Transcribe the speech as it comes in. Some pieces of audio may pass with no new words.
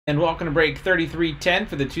And welcome to break 3310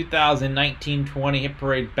 for the 2019-20 Hit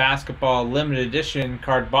Parade Basketball Limited Edition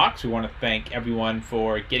card box. We want to thank everyone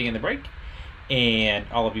for getting in the break and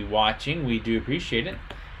all of you watching. We do appreciate it.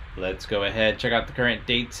 Let's go ahead, check out the current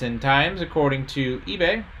dates and times according to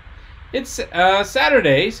eBay. It's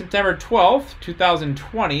Saturday, September 12th,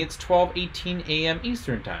 2020. It's 12:18 a.m.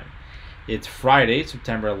 Eastern Time. It's Friday,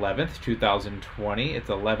 September 11th, 2020. It's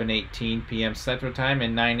 11:18 p.m. Central Time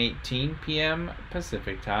and 9:18 p.m.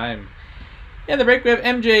 Pacific Time. In the break, we have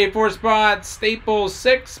MJ 4 spots, Staples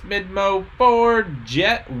 6, Midmo 4,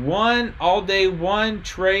 Jet 1, All Day 1,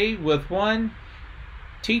 Trey with 1,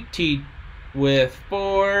 TT with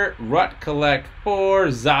 4, Rut Collect 4,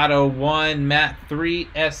 Zato 1, Matt 3,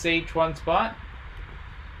 SH 1 spot.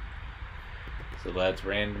 So let's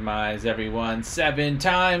randomize everyone 7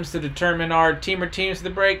 times to determine our team or teams to the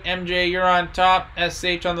break. MJ, you're on top.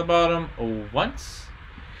 SH on the bottom. Once.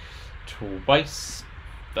 Twice.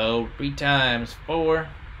 3 times. 4.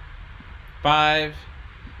 5.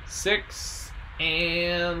 6.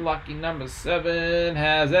 And lucky number 7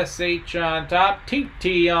 has SH on top.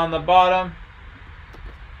 TT on the bottom.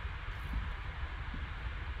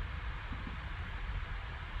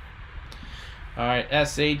 Alright,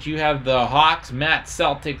 SH, you have the Hawks, Matt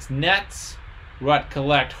Celtics, Nets, Rut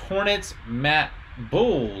Collect Hornets, Matt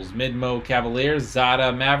Bulls, Midmo Cavaliers,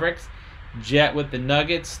 Zada Mavericks, Jet with the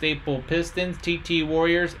Nuggets, Staple Pistons, TT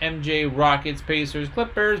Warriors, MJ Rockets, Pacers,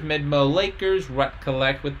 Clippers, Midmo Lakers, Rut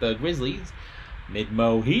Collect with the Grizzlies,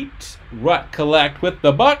 Midmo Heat, Rut Collect with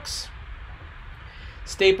the Bucks,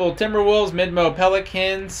 Staple Timberwolves, Midmo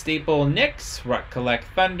Pelicans, Staple Knicks, Rut Collect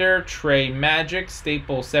Thunder, Trey Magic,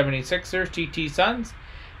 Staple 76ers, TT Suns,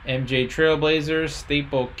 MJ Trailblazers,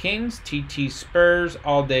 Staple Kings, TT Spurs,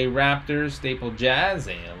 All Day Raptors, Staple Jazz,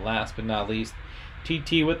 and last but not least,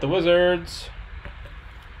 TT with the Wizards.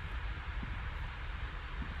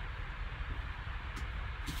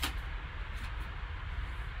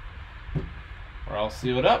 We're all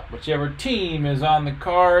sealed up. Whichever team is on the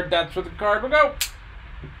card, that's where the card will go.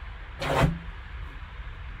 Top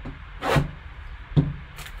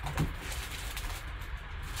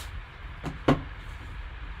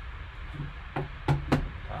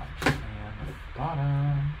and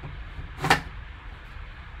bottom.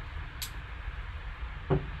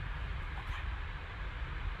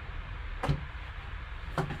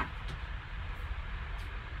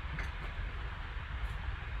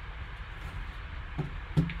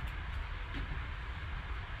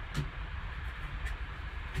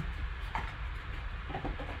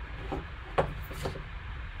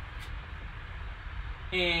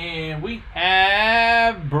 And we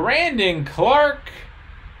have Brandon Clark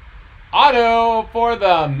auto for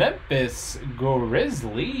the Memphis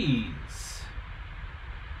Grizzlies.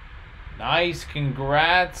 Nice,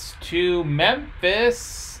 congrats to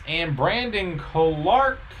Memphis and Brandon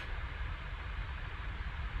Clark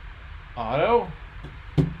auto.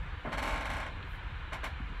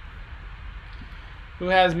 Who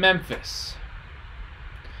has Memphis?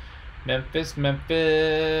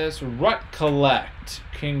 Memphis, Rut Collect.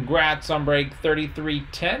 Congrats on break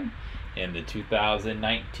 3310 in the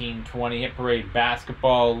 2019-20 Hit Parade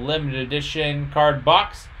Basketball Limited Edition card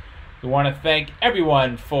box. We want to thank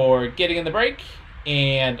everyone for getting in the break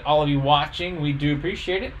and all of you watching. We do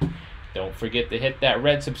appreciate it. Don't forget to hit that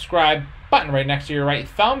red subscribe button right next to your right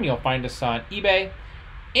thumb. You'll find us on eBay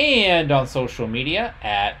and on social media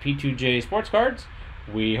at P2J Sports Cards.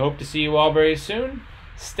 We hope to see you all very soon.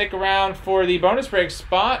 Stick around for the bonus break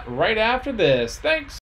spot right after this. Thanks.